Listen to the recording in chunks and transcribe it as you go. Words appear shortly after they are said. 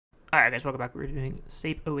Alright guys, welcome back. We're doing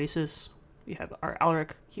Sape Oasis. We have our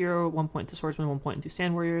Alaric hero, 1 point to swordsman, 1 point into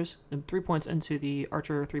sand warriors, then 3 points into the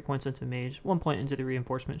archer, 3 points into mage, 1 point into the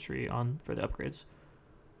reinforcement tree for the upgrades.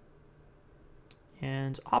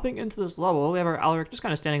 And hopping into this level, we have our Alaric just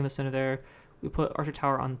kind of standing in the center there. We put archer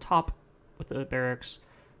tower on top with the barracks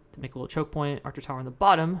to make a little choke point, archer tower on the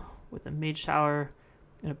bottom with a mage tower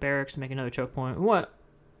and a barracks to make another choke point. We want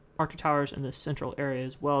archer towers in the central area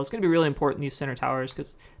as well. It's going to be really important, these center towers,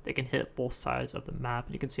 because they can hit both sides of the map.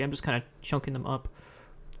 And you can see I'm just kind of chunking them up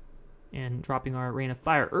and dropping our rain of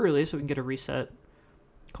fire early so we can get a reset,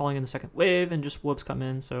 calling in the second wave, and just wolves come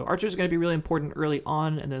in. So archer is going to be really important early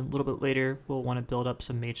on, and then a little bit later we'll want to build up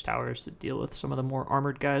some mage towers to deal with some of the more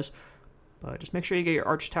armored guys. But just make sure you get your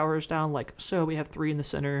arch towers down like so. We have 3 in the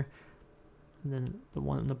center, and then the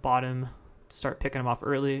one in the bottom to start picking them off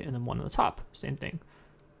early, and then one on the top, same thing.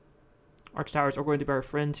 Arch towers are going to be our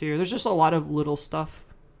friends here. There's just a lot of little stuff,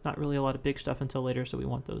 not really a lot of big stuff until later, so we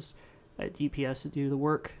want those DPS to do the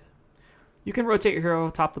work. You can rotate your hero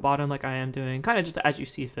top to bottom like I am doing, kind of just as you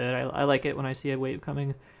see fit. I like it when I see a wave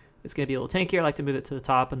coming. It's going to be a little tankier. I like to move it to the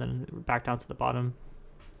top and then back down to the bottom.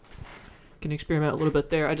 You can experiment a little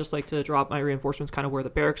bit there. I just like to drop my reinforcements kind of where the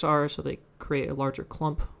barracks are so they create a larger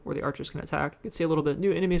clump where the archers can attack. You can see a little bit of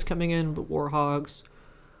new enemies coming in, the warhogs,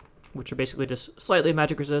 which are basically just slightly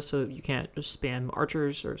magic resist, so you can't just spam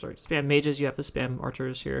archers, or sorry, spam mages, you have to spam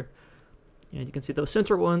archers here. And you can see those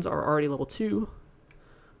center ones are already level 2.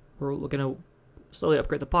 We're going to slowly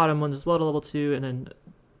upgrade the bottom ones as well to level 2, and then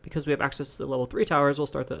because we have access to the level 3 towers, we'll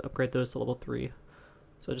start to upgrade those to level 3.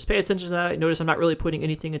 So just pay attention to that. Notice I'm not really putting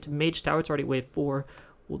anything into mage tower, it's already wave 4.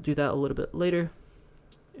 We'll do that a little bit later.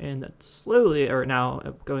 And that slowly, or now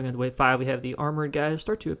going into wave 5, we have the armored guys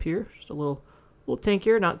start to appear, just a little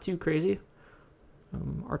tankier, not too crazy.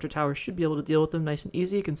 Archer tower should be able to deal with them nice and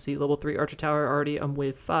easy. You can see level 3 archer tower already on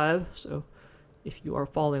wave 5, so if you are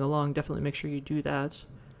following along, definitely make sure you do that.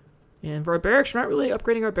 And for our barracks, we're not really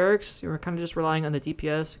upgrading our barracks. We're kind of just relying on the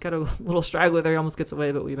DPS. Got a little straggler there, he almost gets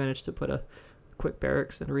away, but we managed to put a quick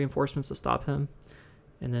barracks and reinforcements to stop him.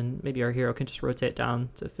 And then maybe our hero can just rotate down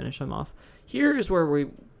to finish him off. Here is where we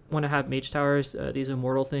want to have mage towers. These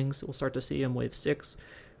immortal things, we'll start to see in wave 6.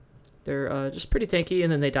 They're just pretty tanky,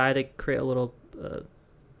 and then they die. They create a little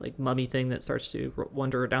like mummy thing that starts to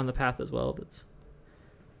wander down the path as well. But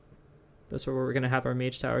that's where we're going to have our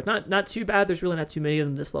mage towers. Not too bad. There's really not too many of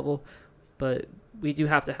them this level, but we do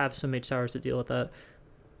have to have some mage towers to deal with that.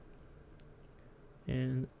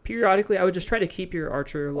 And periodically, I would just try to keep your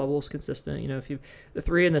archer levels consistent. You know, the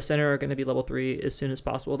 3 in the center are going to be level 3 as soon as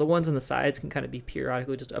possible. The ones on the sides can kind of be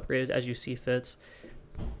periodically just upgraded as you see fits.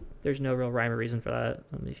 There's no real rhyme or reason for that.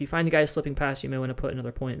 If you find the guy slipping past, you may want to put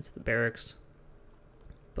another point into the barracks.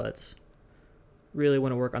 But really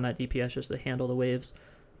want to work on that DPS just to handle the waves.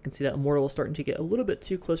 You can see that Immortal is starting to get a little bit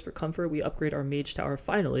too close for comfort. We upgrade our Mage Tower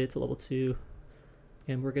finally to level 2.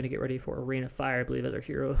 And we're going to get ready for a Rain of Fire, I believe, as our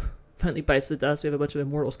hero finally bites the dust. We have a bunch of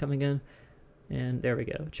Immortals coming in. And there we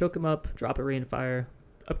go. Choke him up, drop a Rain of Fire,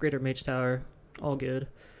 upgrade our Mage Tower. All good.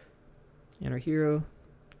 And our hero,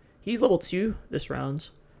 he's level 2 this round.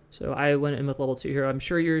 So I went in with level 2 here. I'm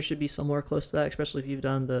sure yours should be somewhere close to that, especially if you've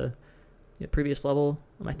done the previous level.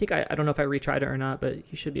 I think I don't know if I retried it or not, but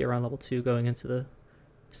you should be around level 2 going into the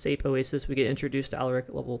Sape Oasis. We get introduced to Alaric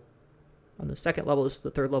on the 2nd level. This is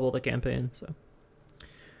the 3rd level of the campaign. So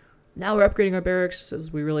now we're upgrading our barracks,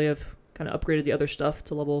 as we really have kind of upgraded the other stuff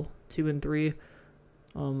to level 2 and 3.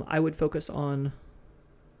 I would focus on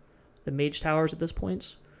the mage towers at this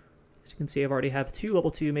point. As you can see, I've already have 2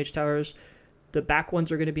 level 2 mage towers. The back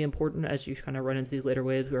ones are going to be important as you kind of run into these later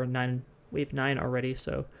waves. We're on wave 9 already,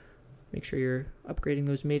 so make sure you're upgrading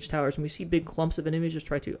those mage towers. When we see big clumps of enemies, just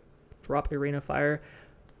try to drop a Rain of Fire.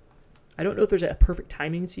 I don't know if there's a perfect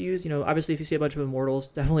timing to use. You know, obviously if you see a bunch of Immortals,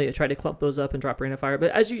 definitely try to clump those up and drop Rain of Fire.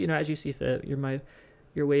 But as you see fit,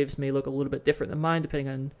 your waves may look a little bit different than mine depending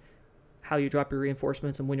on how you drop your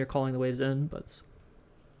reinforcements and when you're calling the waves in. But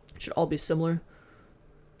it should all be similar.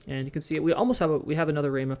 And you can see it. We have another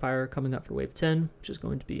Rain of Fire coming up for wave 10, which is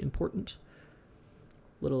going to be important.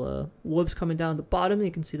 Little wolves coming down the bottom. You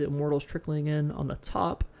can see the Immortals trickling in on the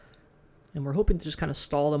top. And we're hoping to just kind of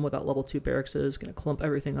stall them with that level 2 barracks. Going to clump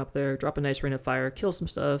everything up there, drop a nice Rain of Fire, kill some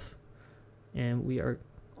stuff. And we are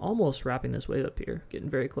almost wrapping this wave up here. Getting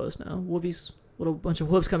very close now. Wolvies, little bunch of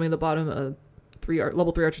wolves coming in the bottom. Level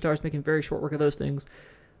 3 archer towers making very short work of those things.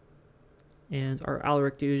 And our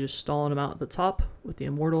Alaric dude just stalling them out at the top with the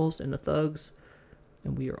Immortals and the Thugs.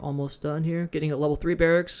 And we are almost done here. Getting a level 3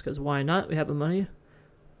 barracks, because why not? We have the money.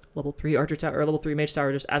 Level 3 archer tower, or level 3 mage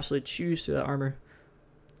tower just absolutely chews through that armor.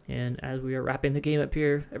 And as we are wrapping the game up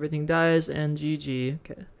here, everything dies, and GG.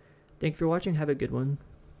 Okay. Thank you for watching. Have a good one.